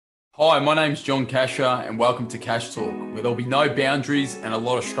Hi, my name's John Casher and welcome to Cash Talk, where there'll be no boundaries and a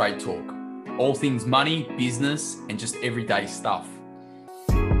lot of straight talk. All things money, business, and just everyday stuff.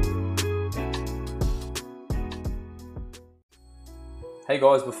 Hey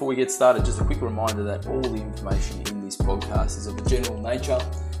guys, before we get started, just a quick reminder that all the information in this podcast is of a general nature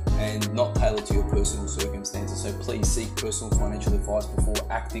and not tailored to your personal circumstances, so please seek personal financial advice before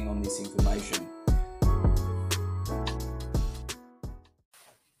acting on this information.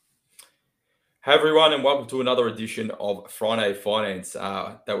 Hey everyone, and welcome to another edition of Friday Finance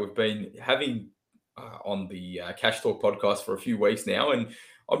that we've been having on the Cash Talk podcast for a few weeks now, and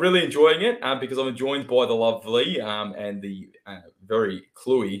I'm really enjoying it because I'm joined by the lovely and the very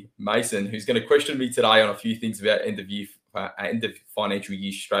cluey Mason, who's going to question me today on a few things about end of financial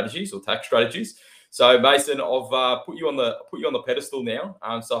year strategies or tax strategies. So Mason, I've put you on the pedestal now,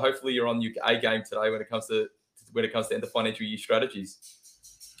 so hopefully you're on your A game today when it comes to end of financial year strategies.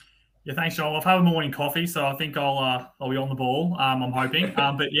 Yeah, thanks, Joel. I've had a morning coffee, so I think I'll be on the ball. I'm hoping,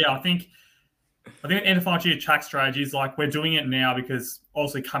 but yeah, I think end of financial year tax strategies, like we're doing it now because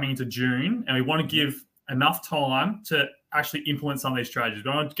obviously coming into June, and we want to give enough time to actually implement some of these strategies.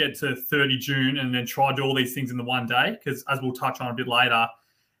 We don't get to 30 June and then try to do all these things in the one day, because as we'll touch on a bit later,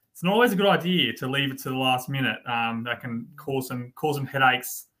 it's not always a good idea to leave it to the last minute. That can cause some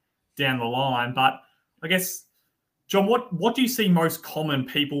headaches down the line. But I guess, John, what do you see most common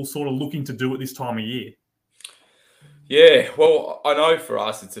people sort of looking to do at this time of year? Yeah, well, I know for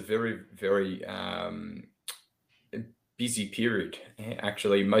us it's a very, very busy period.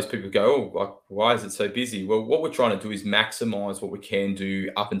 Actually, most people go, "Oh, why is it so busy?" Well, what we're trying to do is maximize what we can do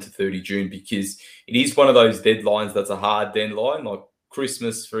up until 30 June, because it is one of those deadlines that's a hard deadline. Like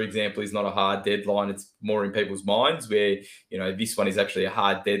Christmas, for example, is not a hard deadline. It's more in people's minds, where this one is actually a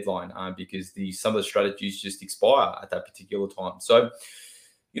hard deadline because some of the strategies just expire at that particular time. So,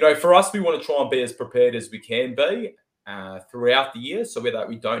 for us, we want to try and be as prepared as we can be throughout the year, so that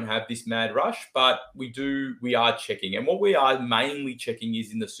we don't have this mad rush. But we are checking, and what we are mainly checking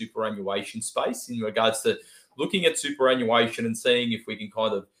is in the superannuation space, in regards to looking at superannuation and seeing if we can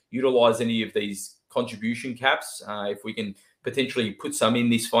kind of utilize any of these contribution caps, if we can potentially put some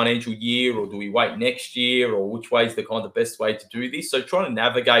in this financial year, or do we wait next year, or which way is the kind of best way to do this. So trying to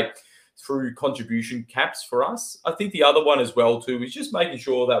navigate through contribution caps for us. I think the other one as well too is just making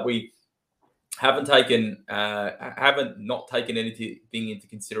sure that we haven't not taken anything into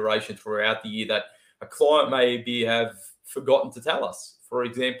consideration throughout the year that a client maybe have forgotten to tell us. For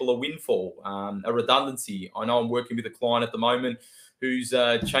example, a windfall, a redundancy. I know I'm working with a client at the moment who's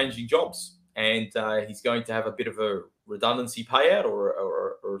changing jobs, and he's going to have a bit of a redundancy payout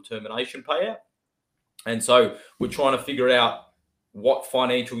or a termination payout. And so we're trying to figure out what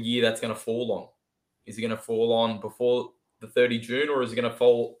financial year that's going to fall on. Is it going to fall on before the 30 June, or is it going to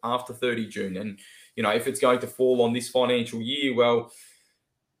fall after 30 June? And, if it's going to fall on this financial year, well,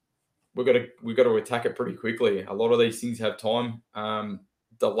 we've got to attack it pretty quickly. A lot of these things have time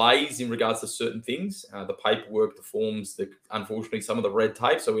delays in regards to certain things, the paperwork, the forms, unfortunately some of the red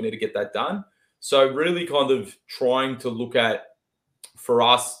tape. So we need to get that done. So really kind of trying to look at, for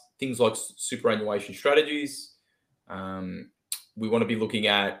us, things like superannuation strategies. We want to be looking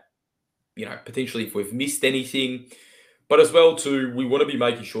at, potentially if we've missed anything, but as well too, we want to be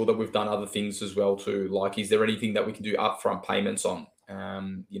making sure that we've done other things as well too. Like, is there anything that we can do upfront payments on?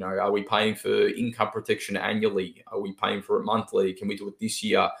 Are we paying for income protection annually? Are we paying for it monthly? Can we do it this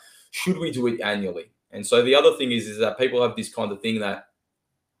year? Should we do it annually? And so the other thing is that people have this kind of thing that,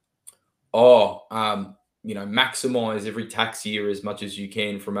 maximize every tax year as much as you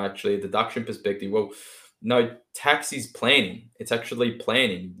can from actually a deduction perspective. Well, no, tax is planning. It's actually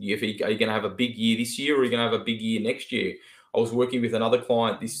planning. Are you going to have a big year this year, or are you going to have a big year next year? I was working with another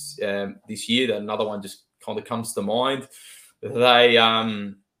client this year. That another one just kind of comes to mind. They,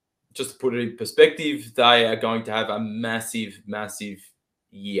 just to put it in perspective, they are going to have a massive, massive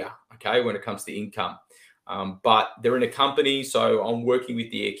year, okay, when it comes to income. But they're in a company, so I'm working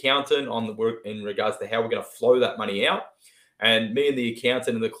with the accountant on the work in regards to how we're going to flow that money out. And me and the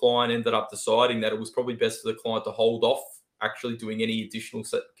accountant and the client ended up deciding that it was probably best for the client to hold off actually doing any additional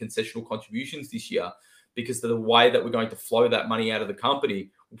concessional contributions this year, because the way that we're going to flow that money out of the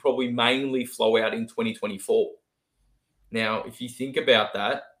company will probably mainly flow out in 2024. Now, if you think about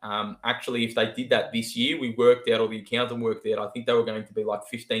that, actually, if they did that this year, we worked out, or the accountant worked out, I think they were going to be like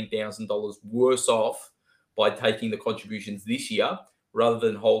 $15,000 worse off by taking the contributions this year rather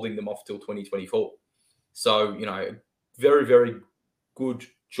than holding them off till 2024. So, very, very good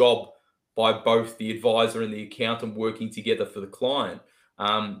job by both the advisor and the accountant working together for the client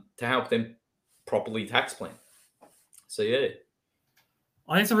to help them properly tax plan. So, yeah.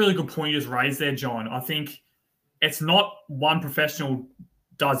 I think it's a really good point you just raised there, John. I think it's not one professional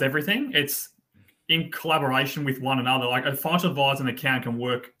does everything. It's in collaboration with one another. Like a financial advisor and accountant can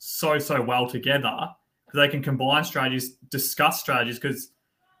work so well together because they can combine strategies, discuss strategies, because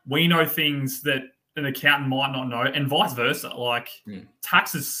we know things that an accountant might not know, and vice versa. Like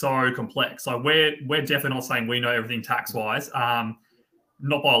tax is so complex. Like we're definitely not saying we know everything tax wise,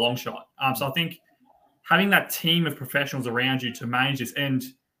 not by a long shot. So I think having that team of professionals around you to manage this, and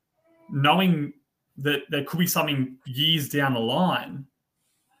knowing that there could be something years down the line,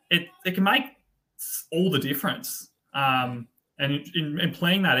 it can make all the difference. And in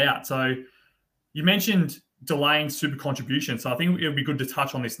playing that out. So you mentioned delaying super contributions. So I think it would be good to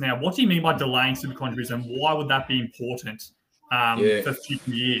touch on this now. What do you mean by delaying super contributions, and why would that be important for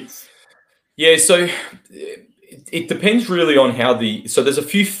future years? Yeah, so it depends really on how so there's a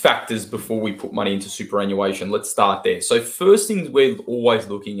few factors before we put money into superannuation. Let's start there. So first thing we're always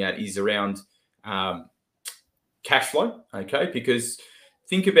looking at is around cash flow, okay? Because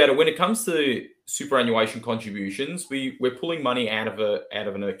think about it, when it comes to superannuation contributions, we're pulling money out of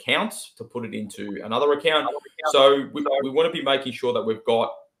an account to put it into another account. So we want to be making sure that we've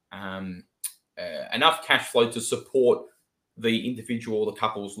got enough cash flow to support the individual or the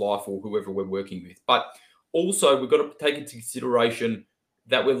couple's life or whoever we're working with. But also we've got to take into consideration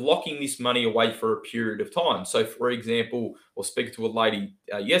that we're locking this money away for a period of time. So for example, I was speaking to a lady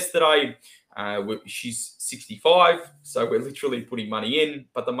yesterday. She's 65, so we're literally putting money in,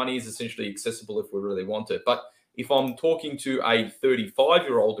 but the money is essentially accessible if we really want it. But if I'm talking to a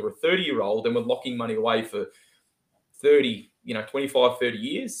 35-year-old or a 30-year-old and we're locking money away for 25, 30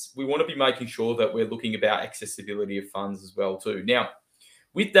 years, we want to be making sure that we're looking about accessibility of funds as well too. Now,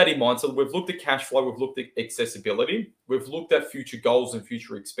 with that in mind, so we've looked at cash flow, we've looked at accessibility, we've looked at future goals and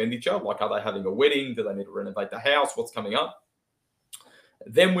future expenditure, like are they having a wedding, do they need to renovate the house, what's coming up?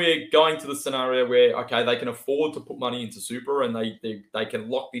 Then we're going to the scenario where, okay, they can afford to put money into super and they can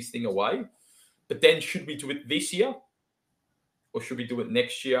lock this thing away. But then should we do it this year? Or should we do it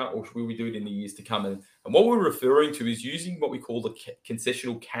next year? Or should we do it in the years to come? And what we're referring to is using what we call the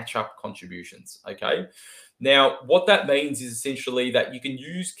concessional catch-up contributions, okay? Now, what that means is essentially that you can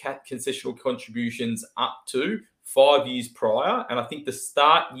use concessional contributions up to 5 years prior. And I think the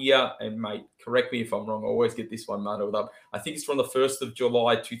start year, and mate, correct me if I'm wrong, I always get this one muddled up. I think it's from the 1st of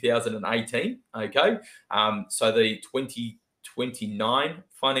July, 2018. Okay. So the 2029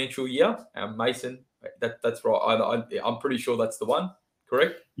 financial year, Mason, that's right. I'm pretty sure that's the one,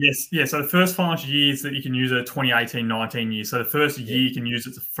 correct? Yes. Yeah. So the first financial years that you can use are 2018-19 years. So the first year you can use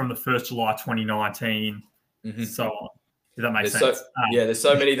it from the 1st July, 2019, so on. Does that make sense? There's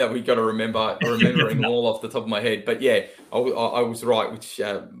so many that we got to remembering all off the top of my head. But yeah, I was right, which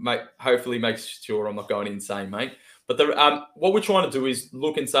hopefully makes sure I'm not going insane, mate. But what we're trying to do is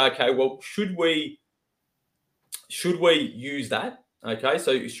look and say, okay, well, should we use that? Okay,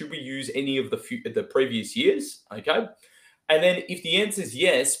 so should we use any of the previous years? Okay, and then if the answer is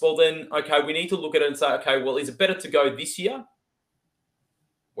yes, well then, okay, we need to look at it and say, okay, well, is it better to go this year?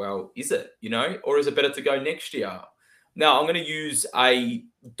 Well, is it, or is it better to go next year? Now, I'm going to use a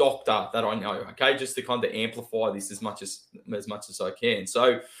doctor that I know, okay, just to kind of amplify this as much as I can.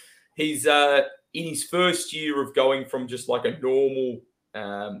 So he's in his first year of going from just like a normal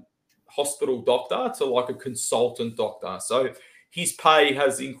hospital doctor to like a consultant doctor. So his pay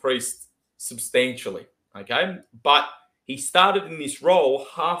has increased substantially, okay? But he started in this role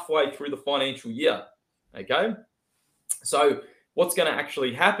halfway through the financial year, okay? So what's going to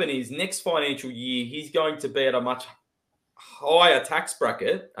actually happen is next financial year, he's going to be at a much higher tax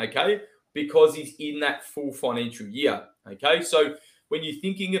bracket, okay, because he's in that full financial year, okay? So when you're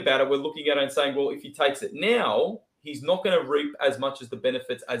thinking about it, we're looking at it and saying, well, if he takes it now, he's not going to reap as much as the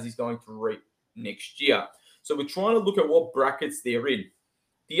benefits as he's going to reap next year. So we're trying to look at what brackets they're in.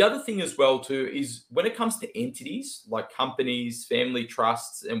 The other thing as well, too, is when it comes to entities like companies, family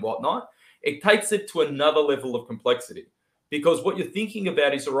trusts and whatnot, it takes it to another level of complexity. Because what you're thinking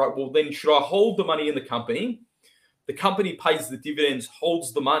about is, all right, well, then should I hold the money in the company? The company pays the dividends,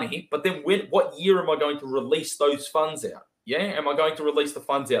 holds the money, but then what year am I going to release those funds out? Yeah, am I going to release the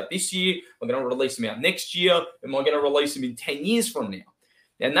funds out this year? Am I going to release them out next year? Am I going to release them in 10 years from now?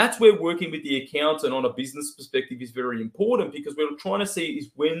 And that's where working with the accountant on a business perspective is very important, because what we're trying to see is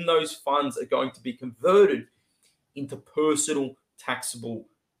when those funds are going to be converted into personal taxable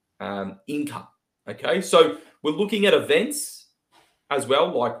income. Okay, so we're looking at events as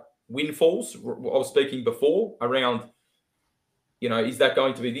well, like windfalls. I was speaking before around, is that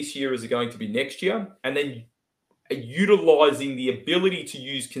going to be this year? Is it going to be next year? And then utilizing the ability to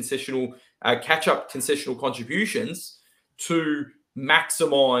use concessional catch-up concessional contributions to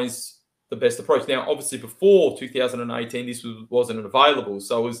maximize the best approach. Now, obviously, before 2018, this wasn't available.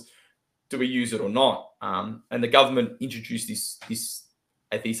 So, do we use it or not? And the government introduced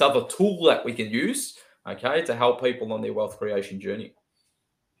this other tool that we can use, okay, to help people on their wealth creation journey.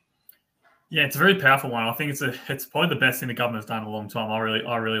 Yeah, it's a very powerful one. I think it's probably the best thing the government's done in a long time. I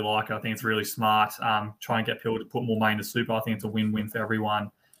really like it. I think it's really smart. Try and get people to put more money into super. I think it's a win-win for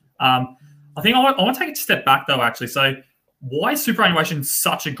everyone. I think I want to take a step back though, actually. So why is superannuation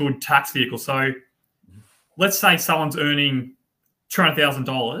such a good tax vehicle? So let's say someone's earning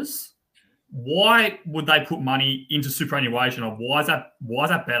 $200,000. Why would they put money into superannuation, or why is that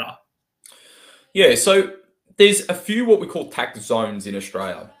better? Yeah, so there's a few what we call tax zones in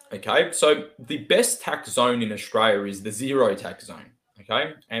Australia. Okay, so the best tax zone in Australia is the zero tax zone.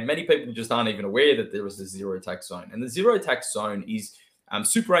 Okay, and many people just aren't even aware that there is a zero tax zone. And the zero tax zone is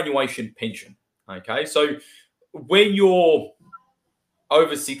superannuation pension. Okay, so when you're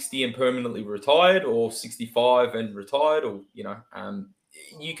over 60 and permanently retired, or 65 and retired, or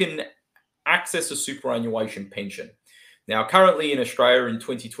you can access a superannuation pension. Now, currently in Australia in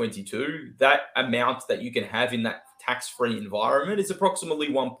 2022, that amount that you can have in that tax-free environment is approximately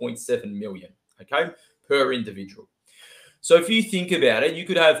 1.7 million, okay, per individual. So if you think about it, you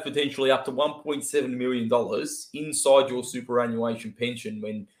could have potentially up to $1.7 million inside your superannuation pension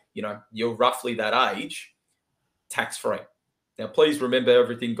when, you're roughly that age, tax-free. Now, please remember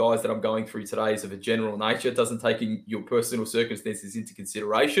everything, guys, that I'm going through today is of a general nature. It doesn't take your personal circumstances into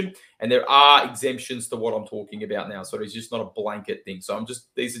consideration. And there are exemptions to what I'm talking about now. So it's just not a blanket thing. So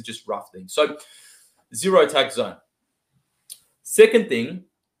these are just rough things. So zero tax zone. Second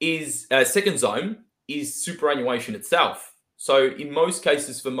zone is superannuation itself. So in most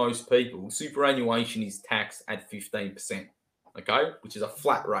cases, for most people, superannuation is taxed at 15%, okay, which is a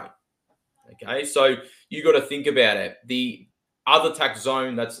flat rate. Okay, so you got to think about it. The other tax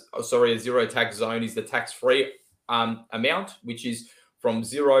zone, a zero tax zone, is the tax-free amount, which is from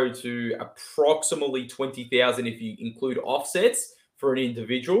 0 to approximately 20,000 if you include offsets for an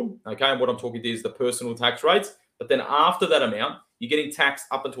individual. Okay, and what I'm talking there is the personal tax rates. But then after that amount, you're getting taxed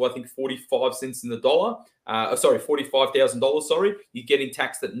up until, I think, 45 cents in the dollar. $45,000, sorry. You're getting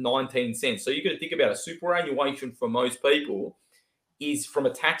taxed at 19 cents. So you're going to think about a superannuation for most people is, from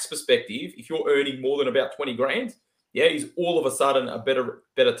a tax perspective, if you're earning more than about 20 grand, is all of a sudden a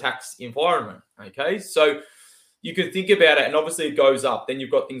better tax environment. Okay, so you can think about it, and obviously it goes up. Then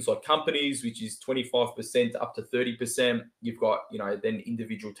you've got things like companies, which is 25% up to 30%. You've got, then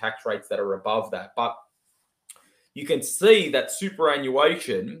individual tax rates that are above that. But you can see that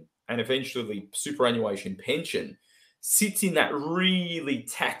superannuation and eventually superannuation pension sits in that really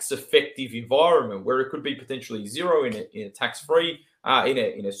tax-effective environment where it could be potentially zero in a tax-free,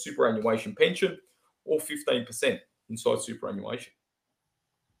 in a superannuation pension, or 15% inside superannuation.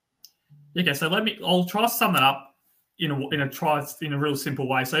 Okay, so I'll try to sum that up in a real simple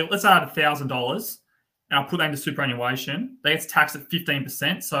way. So let's add $1,000. And I'll put that into superannuation. That's taxed at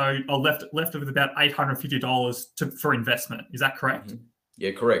 15%. So I'll left with about $850 for investment. Is that correct? Mm-hmm.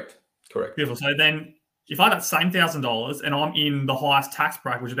 Yeah, correct. Beautiful. So then if I have that same $1,000 and I'm in the highest tax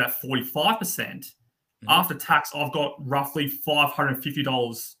bracket, which is about 45%, after tax, I've got roughly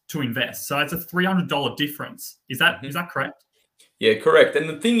 $550 to invest. So it's a $300 difference. Is that correct? Yeah, correct. And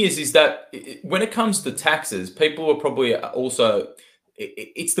the thing is that when it comes to taxes, people are probably also...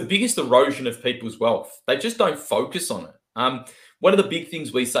 it's the biggest erosion of people's wealth. They just don't focus on it. One of the big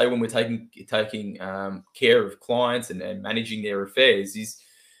things we say when we're taking care of clients and managing their affairs is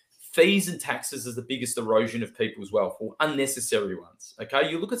fees and taxes is the biggest erosion of people's wealth, or unnecessary ones. Okay,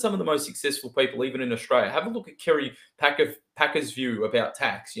 you look at some of the most successful people, even in Australia. Have a look at Kerry Packer's view about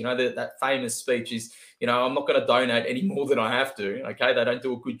tax. That famous speech is, I'm not going to donate any more than I have to. Okay, they don't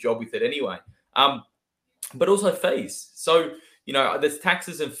do a good job with it anyway. But also fees. So, there's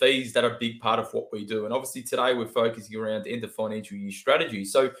taxes and fees that are a big part of what we do. And obviously today we're focusing around end of financial year strategy.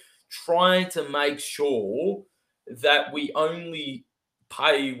 So trying to make sure that we only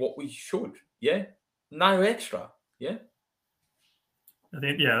pay what we should. Yeah. No extra. Yeah. I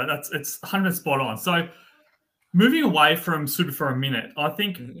think, it's 100 spot on. So moving away from super for a minute, I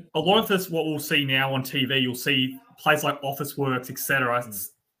think a lot of this, what we'll see now on TV, you'll see places like Officeworks, etc.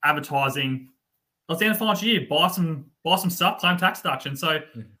 It's advertising. At the end of the financial year, buy some stuff, claim tax deduction. So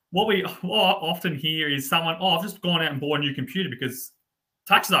what I often hear is someone, I've just gone out and bought a new computer because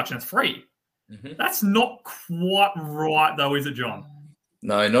tax deduction is free. That's not quite right though, is it, John?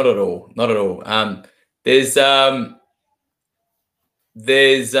 No, not at all. Not at all.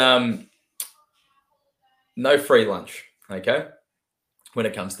 There's no free lunch, okay, when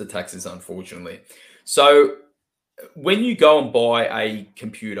it comes to taxes, unfortunately. So when you go and buy a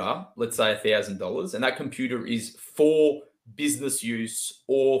computer, let's say $1,000, and that computer is for business use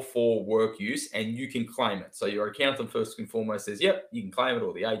or for work use, and you can claim it. So your accountant first and foremost says, yep, you can claim it,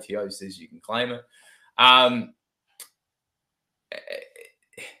 or the ATO says you can claim it.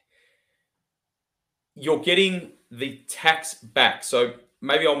 You're getting the tax back. So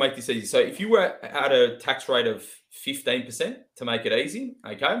maybe I'll make this easy. So if you were at a tax rate of 15% to make it easy,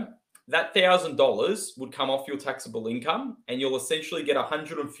 okay, that $1,000 would come off your taxable income, and you'll essentially get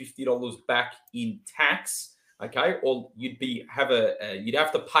 $150 back in tax, okay? Or you'd have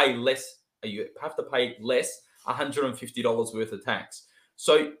to pay less. You have to pay less, $150 worth of tax.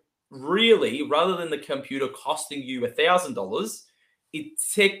 So really, rather than the computer costing you $1,000, it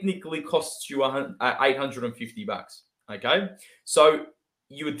technically costs you $850. Okay, so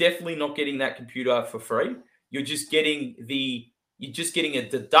you are definitely not getting that computer for free. You're just getting a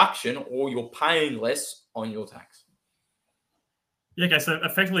deduction, or you're paying less on your tax. Yeah, okay, so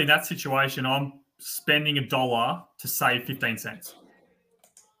effectively in that situation, I'm spending $1 to save 15 cents.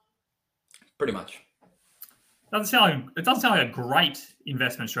 Pretty much. It doesn't sound like a great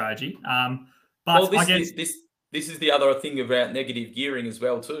investment strategy. But well, I guess this is the other thing about negative gearing as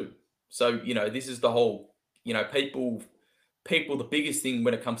well too. So, this is the whole, people, the biggest thing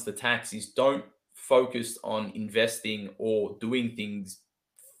when it comes to tax is don't focus on investing or doing things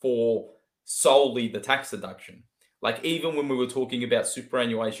for solely the tax deduction. Like even when we were talking about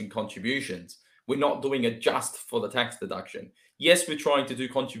superannuation contributions, we're not doing it just for the tax deduction. Yes, we're trying to do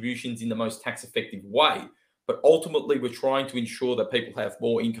contributions in the most tax effective way, but ultimately we're trying to ensure that people have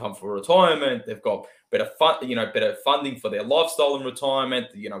more income for retirement. They've got better funding for their lifestyle in retirement.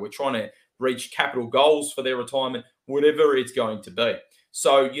 We're trying to reach capital goals for their retirement, whatever it's going to be.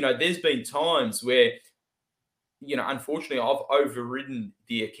 So, there's been times where, unfortunately, I've overridden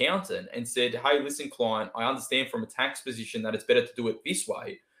the accountant and said, hey, listen, client, I understand from a tax position that it's better to do it this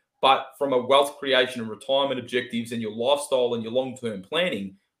way. But from a wealth creation and retirement objectives and your lifestyle and your long-term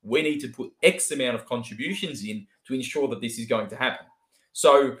planning, we need to put X amount of contributions in to ensure that this is going to happen.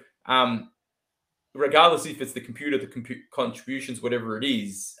 So, regardless if it's the computer, contributions, whatever it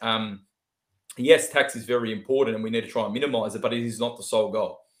is, yes, tax is very important and we need to try and minimize it, but it is not the sole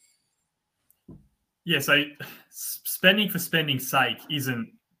goal. Yeah, so spending for spending's sake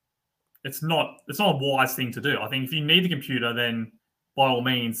it's not a wise thing to do. I think if you need the computer, then by all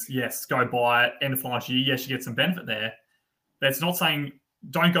means, yes, go buy it. End of financial year, yes, you get some benefit there. But it's not saying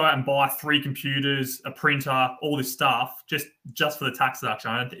don't go out and buy 3 computers, a printer, all this stuff just for the tax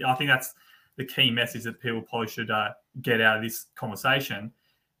deduction. I think that's the key message that people probably should get out of this conversation.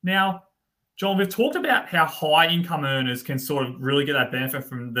 Now, John, we've talked about how high income earners can sort of really get that benefit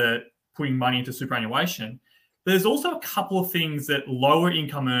from the putting money into superannuation. There's also a couple of things that lower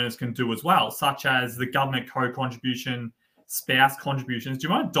income earners can do as well, such as the government co-contribution, spouse contributions. Do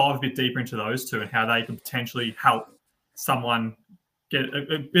you want to dive a bit deeper into those two and how they can potentially help someone get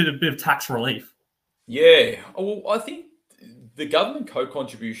a bit of tax relief? Yeah, well, I think the government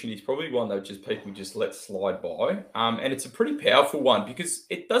co-contribution is probably one that people just let slide by. And it's a pretty powerful one because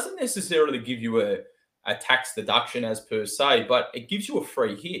it doesn't necessarily give you a tax deduction as per se, but it gives you a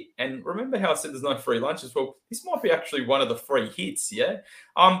free hit. And remember how I said there's no free lunches? Well, this might be actually one of the free hits, yeah?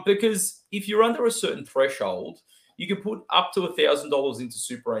 Because if you're under a certain threshold, you can put up to $1,000 into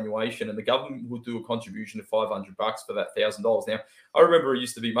superannuation and the government will do a contribution of $500 for that $1,000. Now, I remember it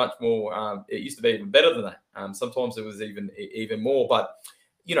used to be much more, it used to be even better than that. Sometimes it was even more, but,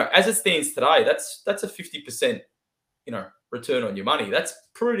 as it stands today, that's a 50%, return on your money. That's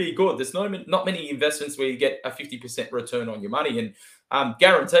pretty good. There's not many investments where you get a 50% return on your money and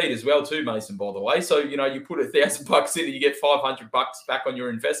guaranteed as well too, Mason, by the way. So, you put $1,000 in and you get $500 back on your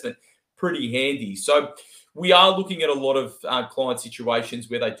investment. Pretty handy. So we are looking at a lot of client situations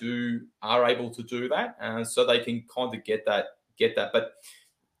where they are able to do that. So they can kind of get that. But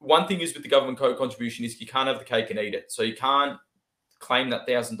one thing is with the government contribution is you can't have the cake and eat it. So you can't claim that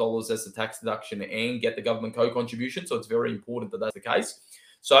 $1,000 as a tax deduction and get the government co-contribution. So it's very important that that's the case.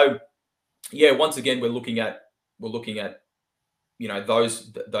 So yeah, once again, we're looking at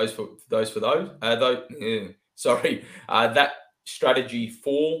those that strategy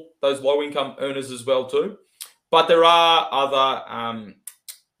for those low income earners as well too. But there are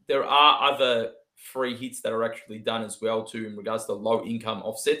other free hits that are actually done as well too in regards to low income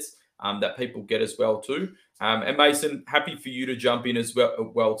offsets that people get as well too. And Mason, happy for you to jump in as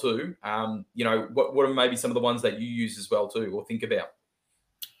well too. What are maybe some of the ones that you use as well too, or think about?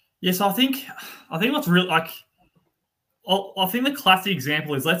 Yes, I think what's real I think the classic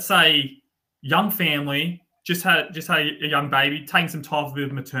example is, let's say young family just had a young baby, taking some time for a bit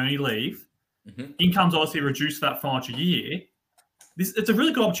of maternity leave. income's obviously reduced for that financial year. It's a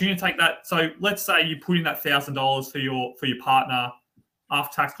really good opportunity to take that. So let's say you put in that $1,000 for your partner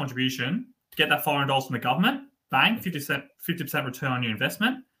after tax contribution, get that $500 from the government, bang, 50% return on your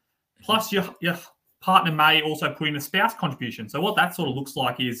investment. Plus your partner may also put in a spouse contribution. So what that sort of looks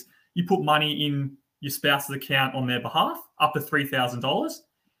like is you put money in your spouse's account on their behalf, up to $3,000,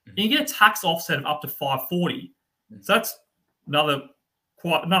 and you get a tax offset of up to $540. So that's another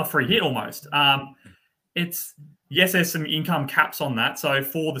free hit almost. Yes, there's some income caps on that. So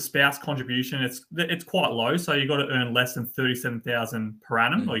for the spouse contribution, it's quite low. So you've got to earn less than $37,000 per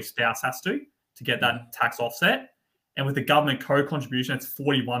annum, or your spouse has to get that tax offset. And with the government co-contribution, it's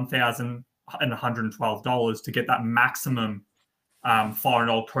 $41,112 to get that maximum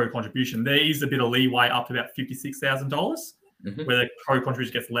 $500 co-contribution. There is a bit of leeway up to about $56,000, where the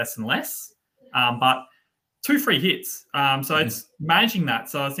co-contribution gets less and less. But 2 free hits. So it's managing that.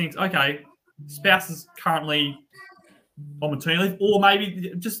 So I think, okay, spouse is currently on maternity leave, or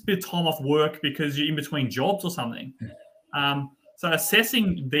maybe just a bit of time off work because you're in between jobs or something. So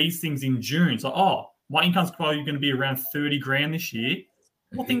assessing these things in June. So, my income's probably going to be around 30 grand this year.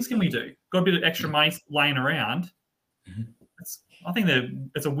 What things can we do? Got a bit of extra money laying around. I think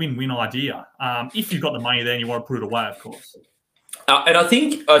it's a win-win idea. If you've got the money there and you want to put it away, of course. And I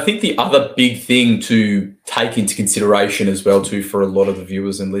think the other big thing to take into consideration as well too for a lot of the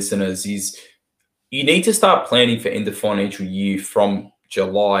viewers and listeners is you need to start planning for end of financial year from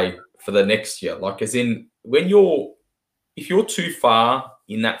July for the next year. Like as in if you're too far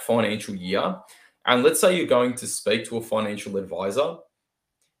in that financial year, and let's say you're going to speak to a financial advisor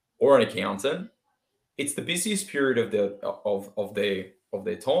or an accountant, it's the busiest period of their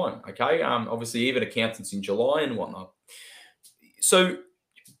time. Okay, obviously even accountants in July and whatnot. So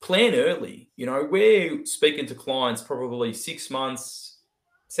plan early. We're speaking to clients probably 6 months,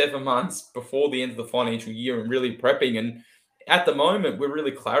 7 months before the end of the financial year and really prepping. And at the moment, we're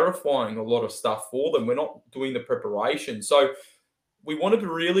really clarifying a lot of stuff for them. We're not doing the preparation. So we want to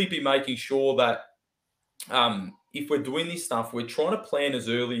really be making sure that if we're doing this stuff, we're trying to plan as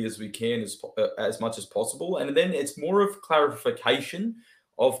early as we can, as much as possible. And then it's more of clarification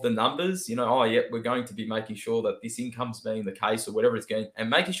of the numbers, we're going to be making sure that this income's being the case or whatever it's going, and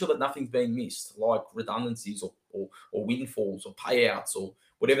making sure that nothing's being missed, like redundancies or windfalls or payouts or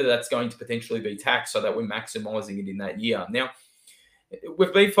whatever that's going to potentially be taxed, so that we're maximizing it in that year. Now,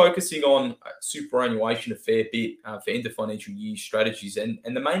 we've been focusing on superannuation a fair bit for end of financial year strategies. And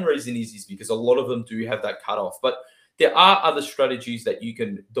the main reason is because a lot of them do have that cutoff. But there are other strategies that you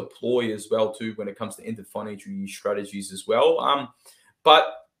can deploy as well too when it comes to end of financial year strategies as well.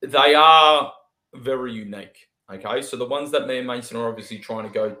 But they are very unique. Okay, so the ones that me and Mason are obviously trying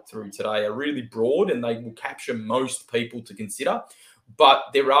to go through today are really broad and they will capture most people to consider. But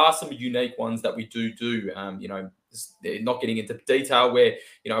there are some unique ones that we do. They're not getting into detail where,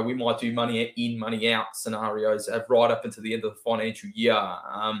 we might do money in, money out scenarios right up until the end of the financial year.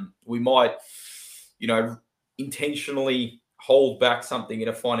 We might, intentionally hold back something in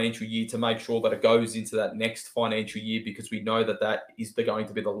a financial year to make sure that it goes into that next financial year because we know that is going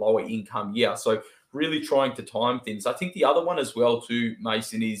to be the lower income year. So really trying to time things. I think the other one as well too,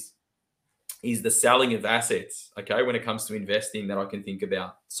 Mason, is the selling of assets, okay, when it comes to investing that I can think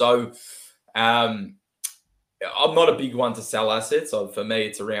about. So I'm not a big one to sell assets. So for me,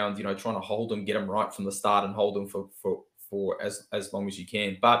 it's around, trying to hold them, get them right from the start and hold them for as long as you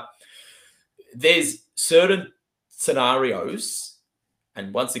can. But there's certain scenarios,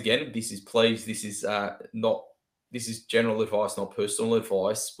 and once again, this is general advice, not personal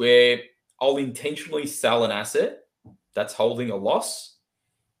advice, where I'll intentionally sell an asset that's holding a loss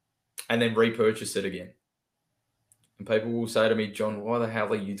and then repurchase it again. And people will say to me, John, why the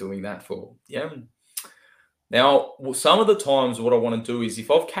hell are you doing that for? Yeah. Now, some of the times what I want to do is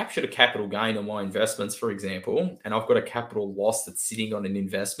if I've captured a capital gain on my investments, for example, and I've got a capital loss that's sitting on an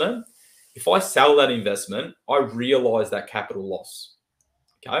investment, if I sell that investment, I realize that capital loss.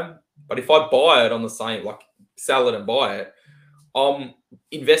 Okay. But if I buy it on the same, like sell it and buy it, I'm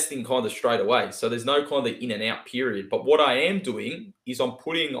investing kind of straight away. So there's no kind of in and out period. But what I am doing is I'm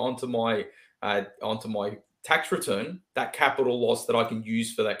putting onto my tax return that capital loss that I can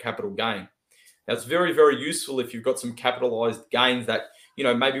use for that capital gain. Now, it's very, very useful if you've got some capitalized gains that,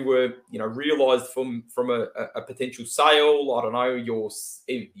 maybe were, realized from a potential sale. I don't know, your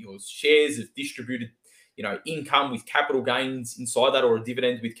shares have distributed, income with capital gains inside that, or a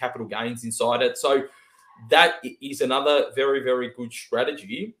dividend with capital gains inside it. So that is another very, very good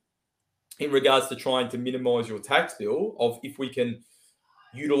strategy in regards to trying to minimize your tax bill of if we can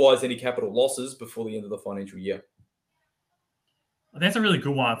utilize any capital losses before the end of the financial year. That's a really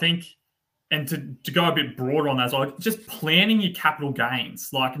good one. I think and to go a bit broader on that as well, just planning your capital gains.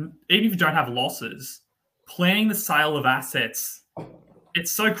 Like, even if you don't have losses, planning the sale of assets,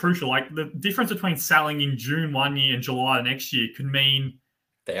 it's so crucial. Like, the difference between selling in June one year and July the next year could mean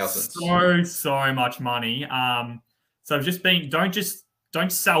thousands. So much money. So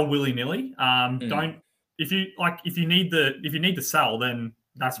don't sell willy-nilly. If you need to sell, then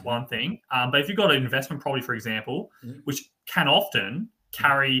that's one thing. But if you've got an investment property, for example, which can often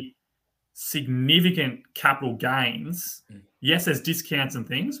carry significant capital gains, yes, there's discounts and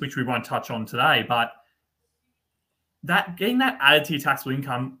things which we won't touch on today, but getting that added to your taxable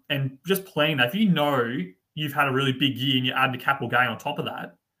income and just playing that, if you know you've had a really big year and you add the capital gain on top of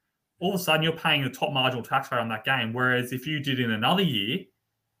that, all of a sudden you're paying the top marginal tax rate on that gain. Whereas if you did in another year,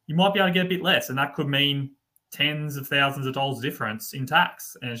 you might be able to get a bit less, and that could mean tens of thousands of dollars difference in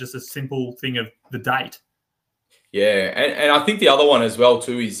tax. And it's just a simple thing of the date. Yeah, and I think the other one as well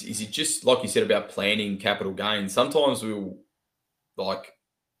too is it just like you said about planning capital gains. Sometimes we'll like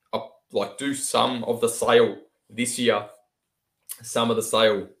do some of the sale this year, some of the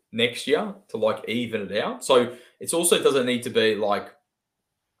sale next year to like even it out. So it also doesn't need to be like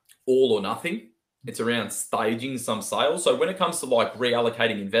all or nothing. It's around staging some sales. So when it comes to like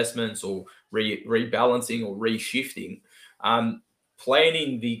reallocating investments or rebalancing or reshifting,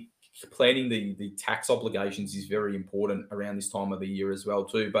 planning the tax obligations is very important around this time of the year as well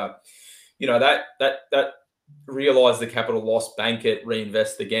too. But you know, that realize the capital loss, bank it,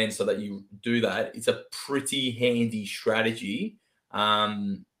 reinvest again, so that you do that. It's a pretty handy strategy,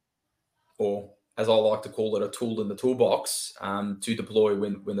 or as I like to call it, a tool in the toolbox to deploy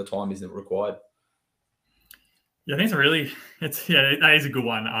when the time isn't required. Yeah, I think that is a good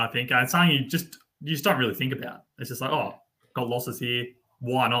one. I think it's something you just don't really think about. It's just like, oh, got losses here,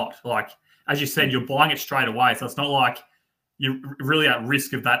 why not? Like, as you said, you're buying it straight away, so it's not like you're really at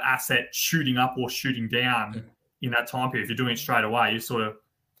risk of that asset shooting up or shooting down in that time period. If you're doing it straight away, you're sort of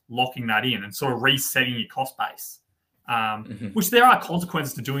locking that in and sort of resetting your cost base, which there are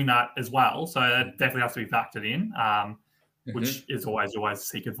consequences to doing that as well. So that definitely has to be factored in, which is always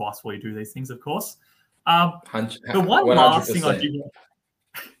seek advice while you do these things, of course. But one last thing I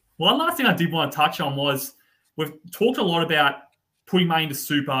did want to touch on was, we've talked a lot about putting money into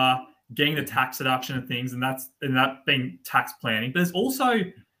super, getting the tax deduction and things, and that being tax planning. But there's also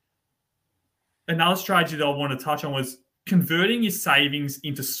another strategy that I want to touch on, was converting your savings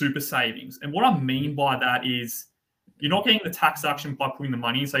into super savings. And what I mean by that is, you're not getting the tax deduction by putting the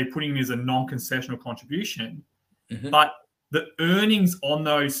money in, so you're putting it as a non-concessional contribution, but the earnings on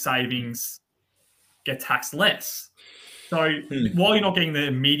those savings get taxed less. So while you're not getting the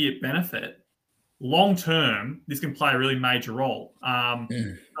immediate benefit, long term, this can play a really major role.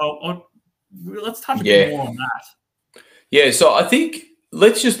 Let's touch a bit more on that. Yeah, so I think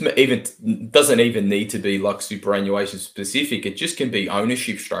doesn't even need to be like superannuation specific. It just can be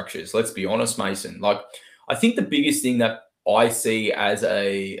ownership structures. Let's be honest, Mason. Like, I think the biggest thing that I see as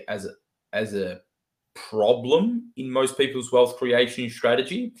a problem in most people's wealth creation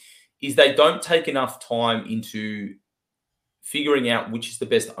strategy is they don't take enough time into figuring out which is the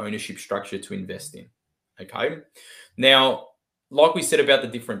best ownership structure to invest in. Okay. Now, like we said about the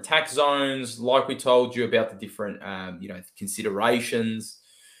different tax zones, like we told you about the different, considerations,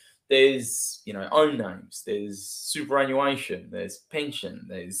 there's, own names, there's superannuation, there's pension,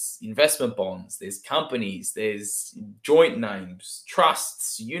 there's investment bonds, there's companies, there's joint names,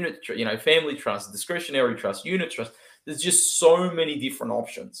 trusts, family trust, discretionary trust, unit trust. There's just so many different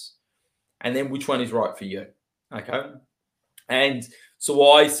options. And then which one is right for you? Okay. And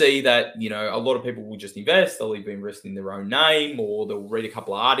so I see that, a lot of people will just invest. They'll either invest in their own name, or they'll read a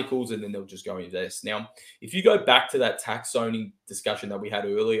couple of articles and then they'll just go invest. Now, if you go back to that tax zoning discussion that we had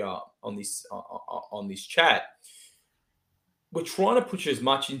earlier on this chat, we're trying to push as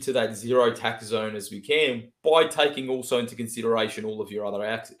much into that zero tax zone as we can by taking also into consideration all of your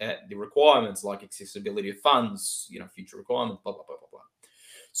other the requirements, like accessibility of funds, future requirements, blah, blah, blah, blah, blah.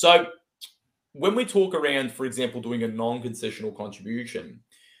 So when we talk around, for example, doing a non-concessional contribution,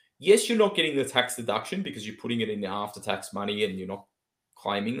 yes, you're not getting the tax deduction because you're putting it in the after-tax money and you're not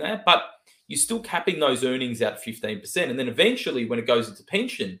claiming that, but you're still capping those earnings at 15%. And then eventually, when it goes into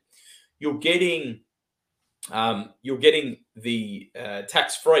pension, you're getting the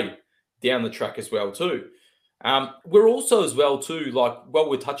tax-free down the track as well too. We're also as well too, while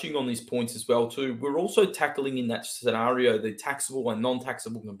we're touching on these points as well too, we're also tackling in that scenario the taxable and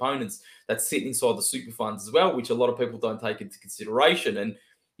non-taxable components that sit inside the super funds as well, which a lot of people don't take into consideration. And,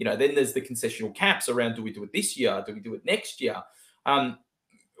 then there's the concessional caps around, do we do it this year? Do we do it next year?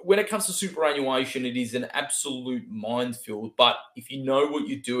 When it comes to superannuation, it is an absolute minefield. But if you know what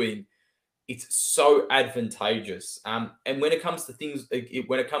you're doing, it's so advantageous. And when it comes to things,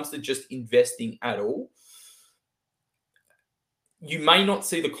 when it comes to just investing at all, you may not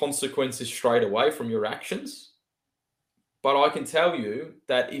see the consequences straight away from your actions, but I can tell you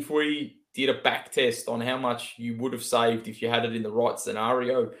that if we did a back test on how much you would have saved if you had it in the right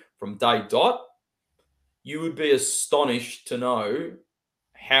scenario from day dot, you would be astonished to know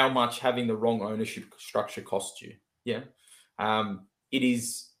how much having the wrong ownership structure costs you. Yeah. It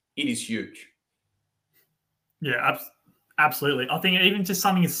is huge. Yeah, absolutely. I think even just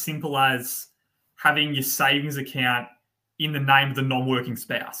something as simple as having your savings account in the name of the non-working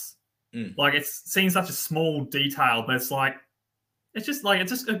spouse. Like, it seems such a small detail, but it's just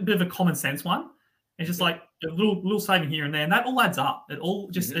a bit of a common sense one. It's just like a little saving here and there, and that all adds up. It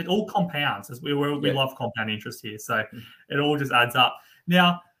all compounds. As we love compound interest here, so it all just adds up.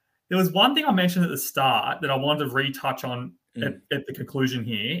 Now, there was one thing I mentioned at the start that I wanted to retouch on at the conclusion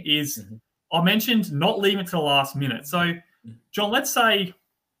here is I mentioned not leaving it to the last minute. So, John, let's say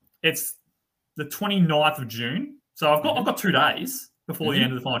it's the 29th of June. So I've got 2 days before the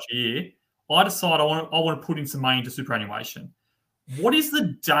end of the financial year. I decide I want to put in some money into superannuation. What is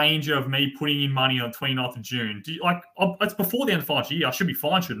the danger of me putting in money on the 29th of June? It's before the end of the financial year. I should be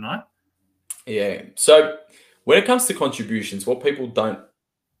fine, shouldn't I? Yeah. So when it comes to contributions, what people don't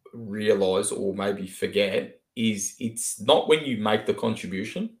realize or maybe forget is it's not when you make the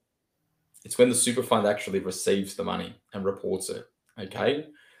contribution, it's when the super fund actually receives the money and reports it. Okay.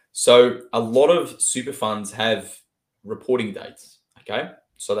 So a lot of super funds have reporting dates. Okay.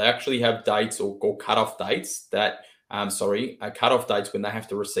 So they actually have dates or cutoff dates cutoff dates when they have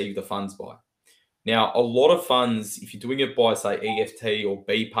to receive the funds by. Now, a lot of funds, if you're doing it by, say, EFT or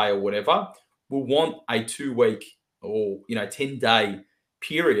BPay or whatever, will want a 2-week or 10-day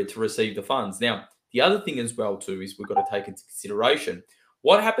period to receive the funds. Now, the other thing as well too is we've got to take into consideration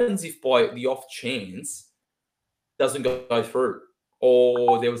what happens if by the off chance doesn't go through,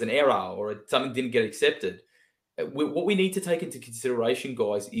 or there was an error, or something didn't get accepted. What we need to take into consideration,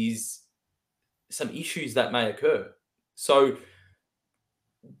 guys, is some issues that may occur. So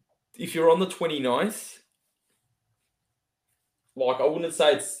if you're on the 29th, I wouldn't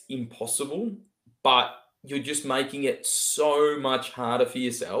say it's impossible, but you're just making it so much harder for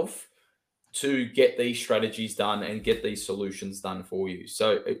yourself to get these strategies done and get these solutions done for you.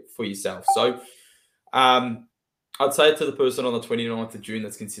 So for yourself. So I'd say to the person on the 29th of June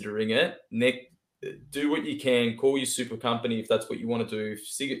that's considering it, Nick, do what you can, call your super company if that's what you want to do,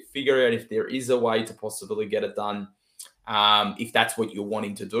 figure out if there is a way to possibly get it done, if that's what you're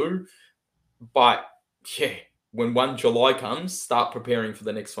wanting to do. But yeah, when 1 July comes, start preparing for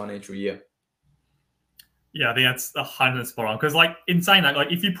the next financial year. Yeah, I think that's 100% spot on. Because, in saying that,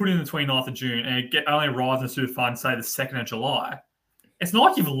 if you put in the 29th of June and it only arrives in the super fund, say, the 2nd of July, it's not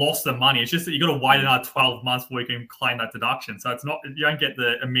like you've lost the money. It's just that you've got to wait another 12 months before you can claim that deduction. So it's not, you don't get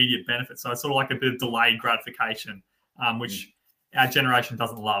the immediate benefit. So it's sort of like a bit of delayed gratification, which our generation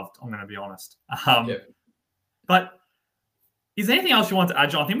doesn't love, I'm going to be honest. But is there anything else you want to add,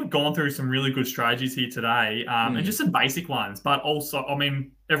 John? I think we've gone through some really good strategies here today, and just some basic ones. But also,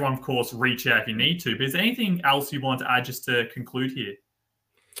 everyone, of course, reach out if you need to. But is there anything else you want to add just to conclude here?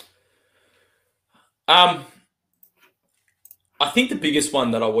 I think the biggest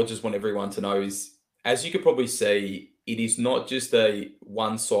one that I would just want everyone to know is, as you could probably see, it is not just a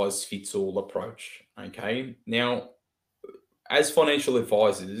one-size-fits-all approach, okay? Now, as financial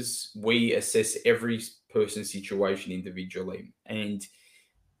advisors, we assess every person's situation individually, and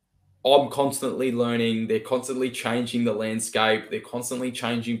I'm constantly learning. They're constantly changing the landscape. They're constantly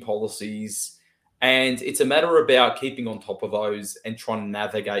changing policies, and it's a matter about keeping on top of those and trying to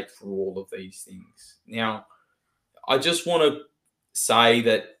navigate through all of these things. Now, I just want to say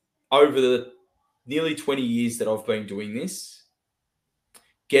that over the nearly 20 years that I've been doing this,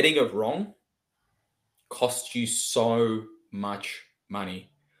 getting it wrong costs you so much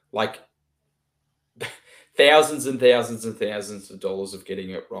money. Thousands and thousands and thousands of dollars of getting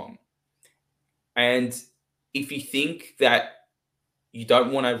it wrong. And if you think that you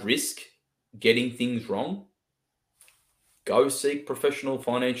don't want to risk getting things wrong, go seek professional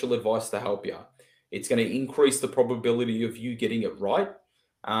financial advice to help you. It's going to increase the probability of you getting it right.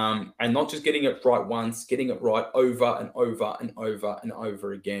 And not just getting it right once, getting it right over and over and over and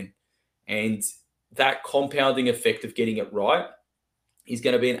over again. And that compounding effect of getting it right is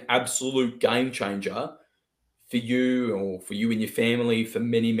going to be an absolute game changer for you or for you and your family for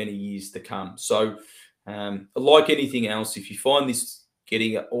many, many years to come. So like anything else, if you find this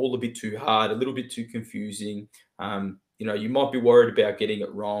getting it all a bit too hard, a little bit too confusing, you might be worried about getting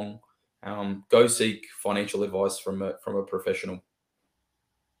it wrong, go seek financial advice from a professional.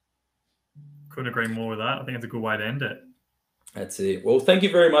 Couldn't agree more with that. I think it's a good way to end it. That's it. Well, thank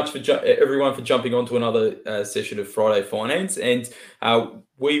you very much for everyone for jumping on to another session of Friday Finance, and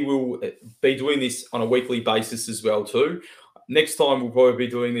we will be doing this on a weekly basis as well too. Next time we'll probably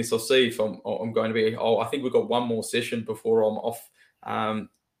be doing this. I'll see if I'm going to be. I think we've got one more session before I'm off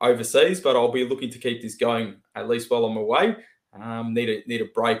overseas, but I'll be looking to keep this going at least while I'm away. Need a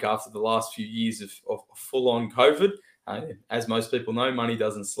break after the last few years of full on COVID. As most people know, money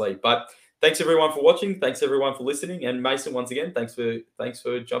doesn't sleep. But thanks everyone for watching. Thanks everyone for listening. And Mason, once again, thanks for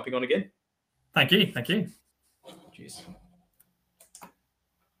jumping on again. Thank you. Cheers.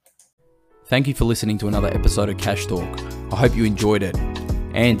 Thank you for listening to another episode of Cash Talk. I hope you enjoyed it.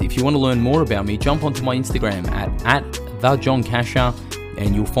 And if you want to learn more about me, jump onto my Instagram at thejohncasher,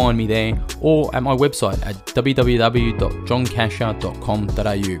 and you'll find me there, or at my website at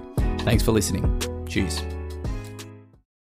www.johncasher.com.au. Thanks for listening. Cheers.